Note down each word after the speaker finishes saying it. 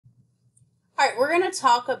All right, we're going to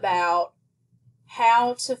talk about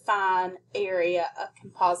how to find area of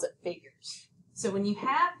composite figures. So when you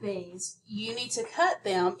have these, you need to cut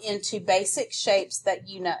them into basic shapes that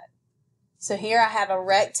you know. So here I have a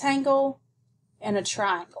rectangle and a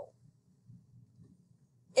triangle.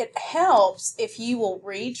 It helps if you will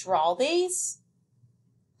redraw these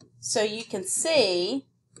so you can see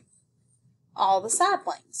all the side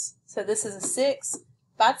planes. So this is a 6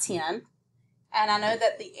 by 10, and I know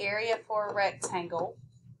that the area for a rectangle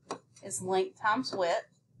is length times width.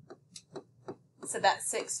 So that's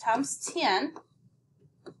 6 times 10,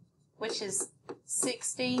 which is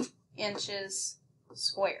 60 inches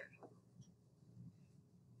squared.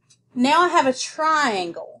 Now I have a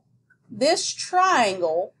triangle. This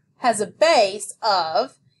triangle has a base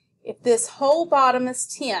of, if this whole bottom is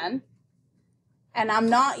 10, and I'm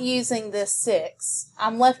not using this 6,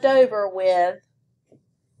 I'm left over with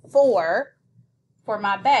 4 for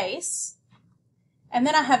my base, and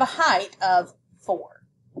then I have a height of 4.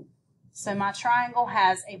 So my triangle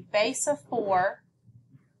has a base of 4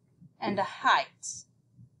 and a height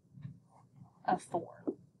of 4.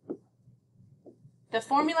 The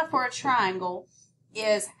formula for a triangle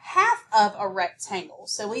is half of a rectangle.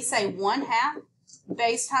 So we say 1/2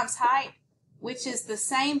 base times height, which is the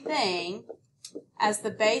same thing as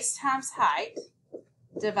the base times height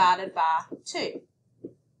divided by 2.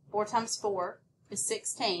 4 times 4 is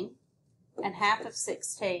 16, and half of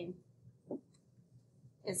 16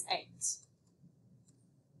 is 8.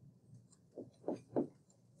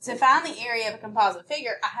 To find the area of a composite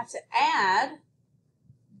figure, I have to add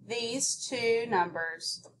these two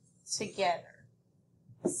numbers together.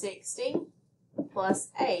 60 plus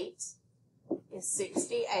 8 is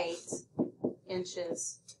 68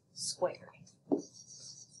 inches squared.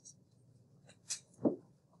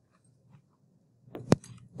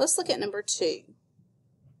 Let's look at number 2.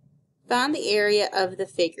 Find the area of the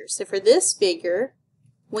figure. So for this figure,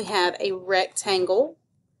 we have a rectangle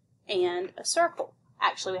and a circle.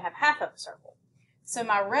 Actually, we have half of a circle. So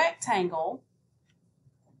my rectangle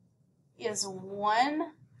is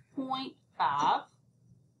 1.5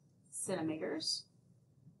 centimeters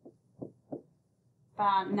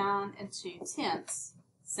by 9 2/10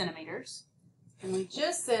 centimeters. And we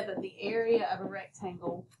just said that the area of a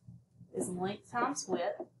rectangle is length times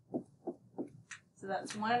width. So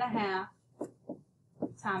that's 1.5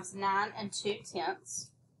 times 9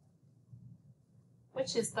 2/10,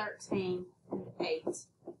 which is 13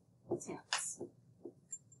 8/10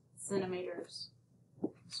 centimeters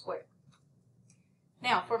squared.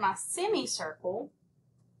 Now for my semicircle,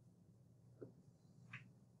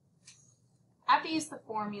 I have to use the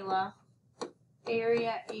formula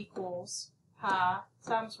area equals pi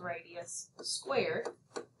times radius squared,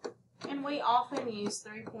 and we often use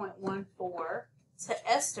 3.14 to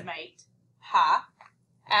estimate pi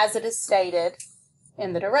as it is stated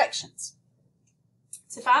in the directions.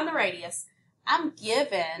 To find the radius, I'm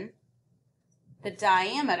given the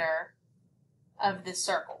diameter of this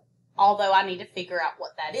circle, although I need to figure out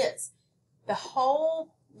what that is. The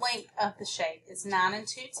whole length of the shape is 9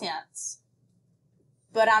 2/10,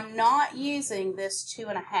 but I'm not using this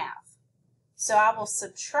 2.5. So I will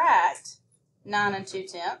subtract 9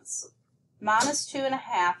 2/10 minus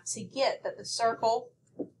 2.5 to get that the circle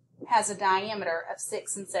has a diameter of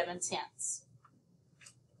 6 7/10.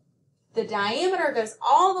 The diameter goes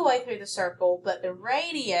all the way through the circle, but the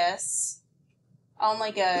radius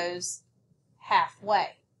only goes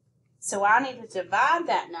halfway. So I need to divide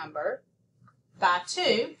that number by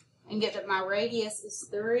 2 and get that my radius is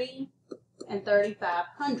 3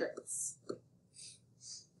 35/100.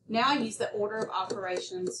 Now I use the order of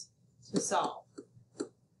operations to solve.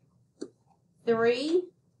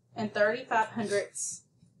 3 35/100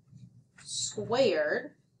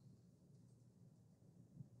 squared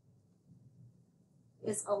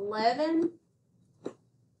is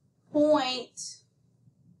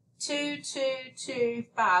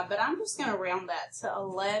 11.2225, but I'm just going to round that to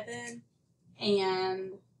 11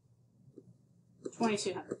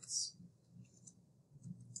 22/100.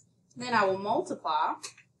 Then I will multiply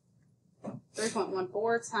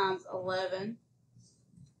 3.14 times 11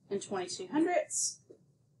 22/100,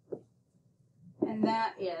 and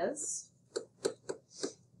that is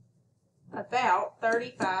about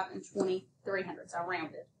 35 23/100. I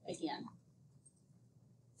rounded again.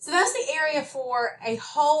 So that's the area for a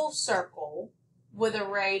whole circle with a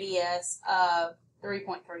radius of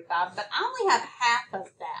 3.35, but I only have half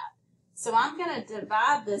of that. So I'm going to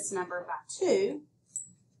divide this number by 2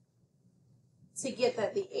 to get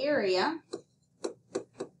that the area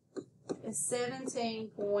is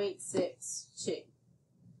 17.62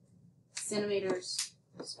 centimeters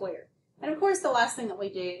squared. And of course, the last thing that we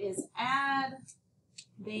do is add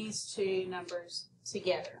these two numbers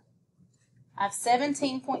together. I have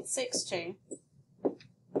 17.62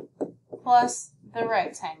 plus the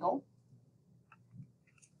rectangle,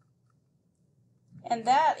 and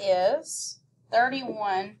that is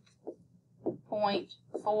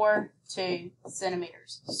 31.42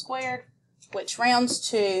 centimeters squared, which rounds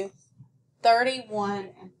to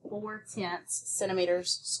 31 4/10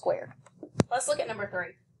 centimeters squared. Let's look at number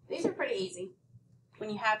 3. These are pretty easy. When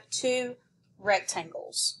you have two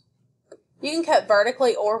rectangles, you can cut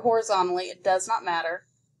vertically or horizontally, it does not matter.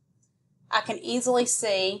 I can easily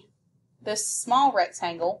see this small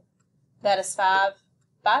rectangle that is 5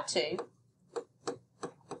 by 2,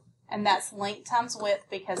 and that's length times width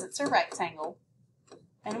because it's a rectangle,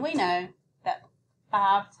 and we know that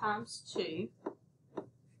 5 times 2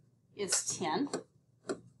 is 10.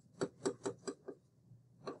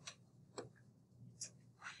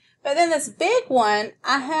 But then this big one,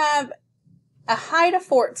 I have a height of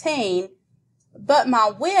 14, but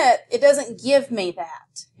my width, it doesn't give me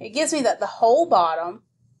that. It gives me that the whole bottom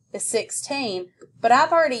is 16, but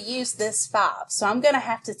I've already used this 5. So I'm going to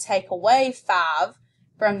have to take away 5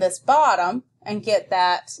 from this bottom and get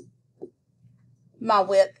that my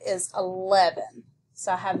width is 11.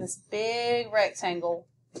 So I have this big rectangle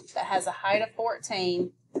that has a height of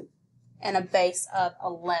 14 and a base of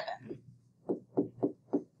 11.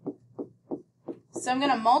 So I'm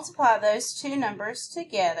going to multiply those two numbers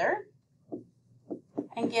together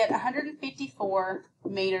and get 154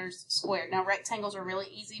 meters squared. Now rectangles are really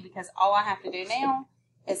easy because all I have to do now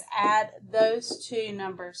is add those two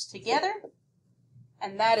numbers together,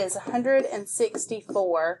 and that is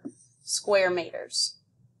 164 square meters.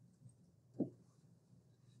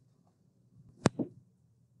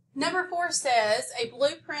 Number 4 says on a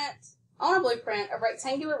blueprint, a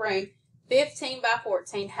rectangular room 15 by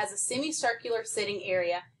 14 has a semicircular sitting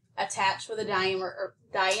area attached with a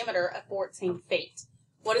diameter of 14 feet.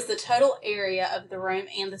 What is the total area of the room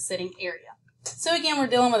and the sitting area? So again, we're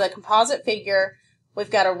dealing with a composite figure. We've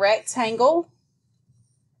got a rectangle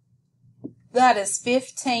that is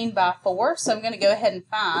 15 by 4. So I'm going to go ahead and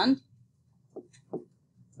find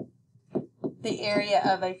the area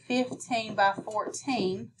of a 15 by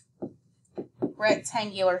 14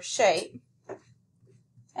 rectangular shape,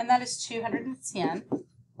 and that is 210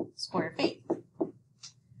 square feet.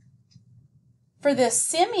 For this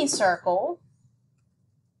semicircle,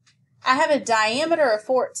 I have a diameter of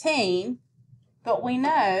 14, but we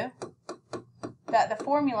know that the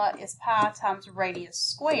formula is pi times radius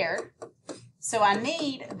squared, so I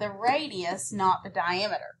need the radius, not the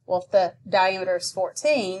diameter. Well, if the diameter is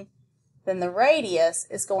 14, then the radius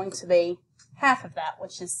is going to be half of that,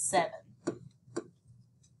 which is 7.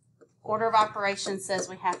 Order of operations says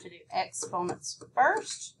we have to do exponents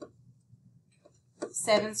first.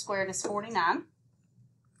 7 squared is 49.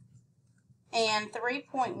 And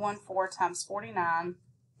 3.14 times 49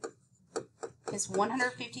 is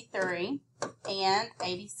 153 and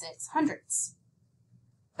 86 hundredths.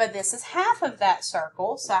 But this is half of that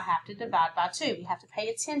circle, so I have to divide by 2. We have to pay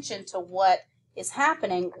attention to what is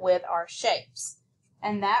happening with our shapes.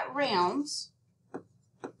 And that rounds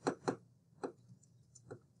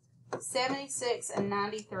 76 and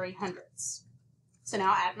 93 hundredths. So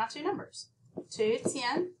now I'll add my two numbers.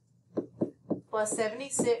 210 plus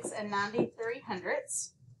 76 and 93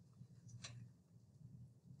 hundredths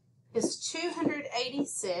is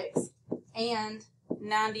 286 and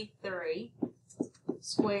 93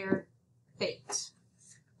 square feet.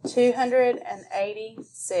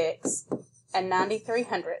 286 and 93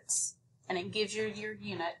 hundredths, and it gives you your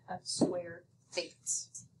unit of square feet.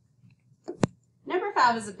 Number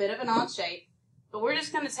 5 is a bit of an odd shape, but we're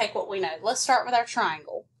just going to take what we know. Let's start with our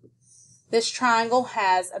triangle. This triangle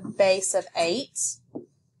has a base of 8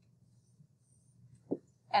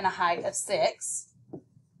 and a height of 6.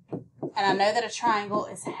 And I know that a triangle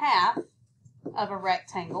is half of a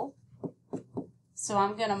rectangle, so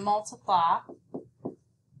I'm going to multiply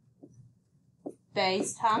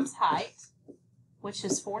base times height, which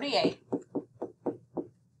is 48,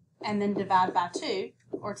 and then divide by 2,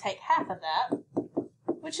 or take half of that,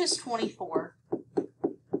 which is 24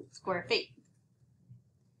 square feet.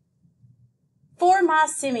 For my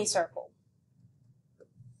semicircle,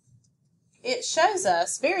 it shows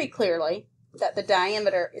us very clearly that the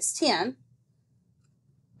diameter is 10,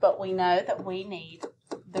 but we know that we need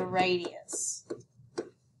the radius.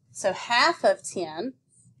 So half of 10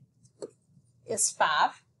 is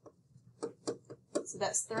 5. So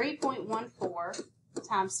that's 3.14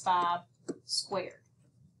 times 5 squared.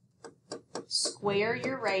 Square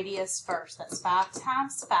your radius first. That's 5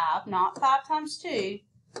 times 5, not 5 times 2,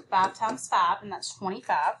 5 times 5, and that's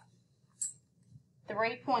 25.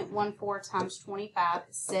 3.14 times 25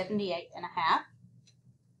 is 78 and a half.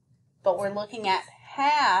 But we're looking at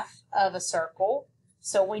half of a circle,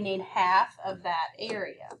 so we need half of that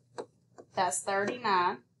area. That's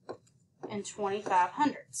 39 and 25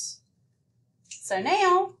 hundredths. So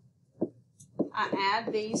now I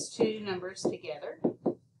add these two numbers together.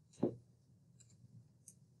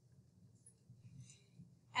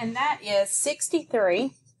 And that is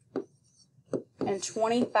 63 and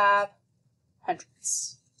 25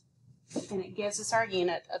 hundredths. And it gives us our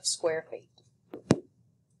unit of square feet.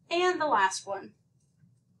 And the last one.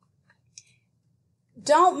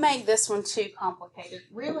 Don't make this one too complicated.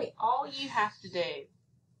 Really, all you have to do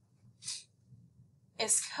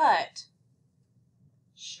is cut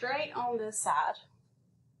straight on this side.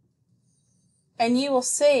 And you will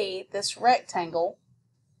see this rectangle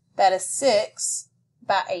that is 6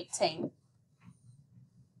 by 18.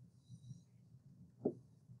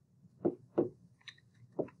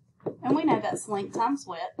 And we know that's length times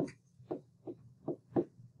width.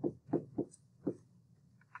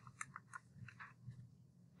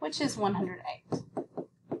 Which is 108.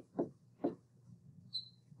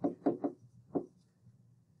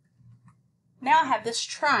 Now I have this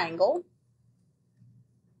triangle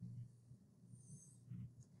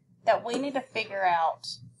that we need to figure out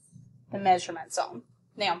the measurements on.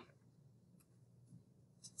 Now,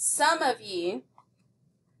 some of you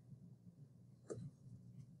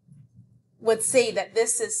would see that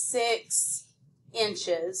this is 6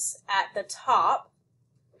 inches at the top.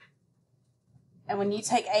 And when you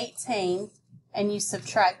take 18 and you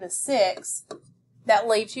subtract the 6, that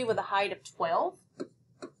leaves you with a height of 12.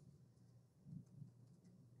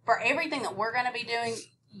 For everything that we're going to be doing,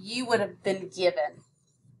 you would have been given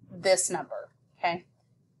this number, okay?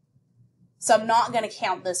 So I'm not going to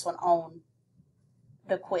count this one on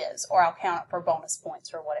the quiz, or I'll count it for bonus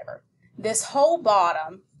points or whatever. This whole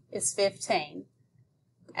bottom is 15,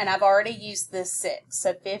 and I've already used this 6.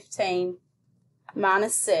 So 15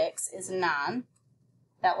 minus 6 is 9.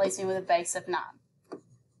 That leaves me with a base of 9.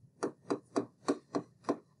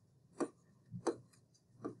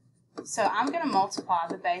 So I'm going to multiply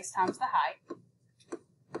the base times the height.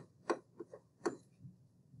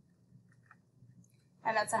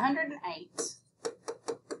 And that's 108.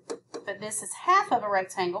 But this is half of a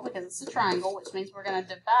rectangle because it's a triangle, which means we're going to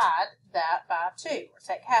divide that by 2, or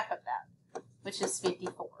take half of that, which is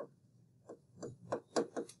 54.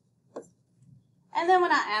 And then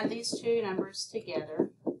when I add these two numbers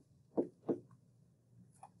together,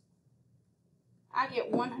 I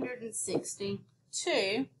get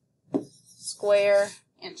 162 square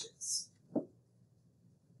inches.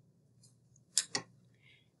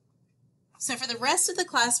 So for the rest of the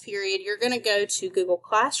class period, you're going to go to Google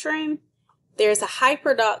Classroom. There's a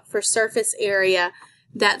hyperdoc for surface area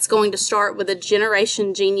that's going to start with a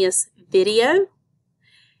Generation Genius video.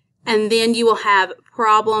 And then you will have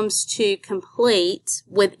problems to complete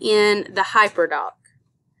within the hyperdoc.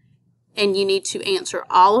 And you need to answer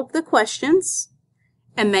all of the questions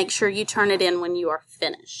and make sure you turn it in when you are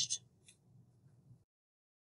finished.